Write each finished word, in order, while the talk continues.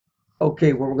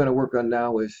Okay, what we're going to work on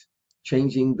now is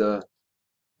changing the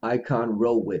icon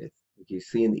row width. You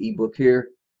see in the ebook here,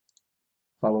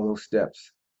 follow those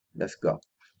steps. Let's go.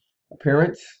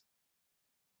 Appearance,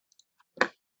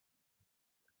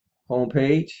 home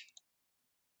page,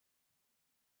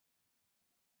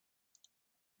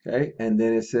 okay, and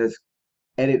then it says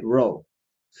edit row.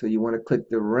 So you want to click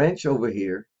the wrench over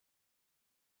here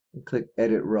and click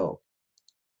edit row.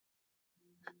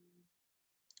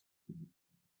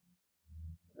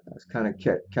 That's kind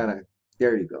of,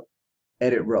 there you go.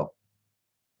 Edit row.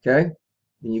 Okay,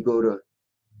 then you go to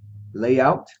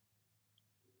layout,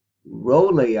 row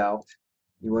layout.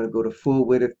 You want to go to full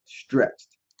width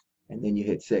stretched, and then you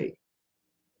hit save.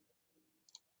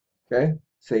 Okay,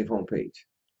 save home page.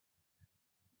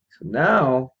 So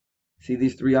now, see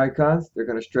these three icons? They're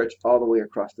going to stretch all the way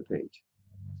across the page.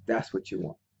 That's what you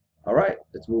want. All right,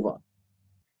 let's move on.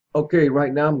 Okay,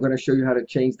 right now I'm going to show you how to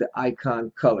change the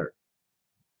icon color.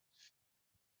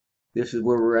 This is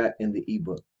where we're at in the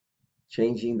ebook,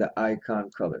 changing the icon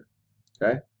color.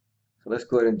 Okay, so let's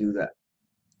go ahead and do that.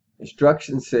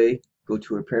 Instructions say go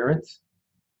to Appearance,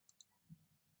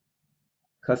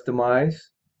 Customize,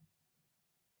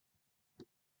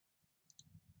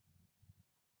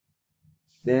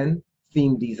 then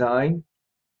Theme Design,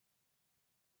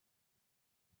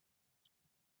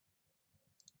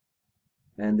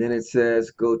 and then it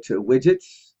says go to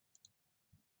Widgets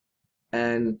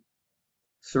and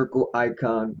circle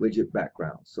icon widget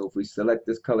background. So if we select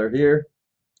this color here,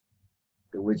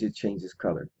 the widget changes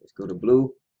color. Let's go to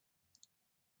blue.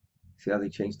 See how they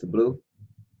change to blue?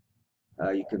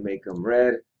 You can make them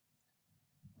red,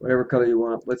 whatever color you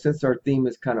want. But since our theme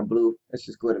is kind of blue, let's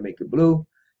just go ahead and make it blue.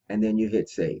 And then you hit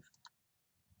save.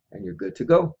 And you're good to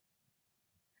go.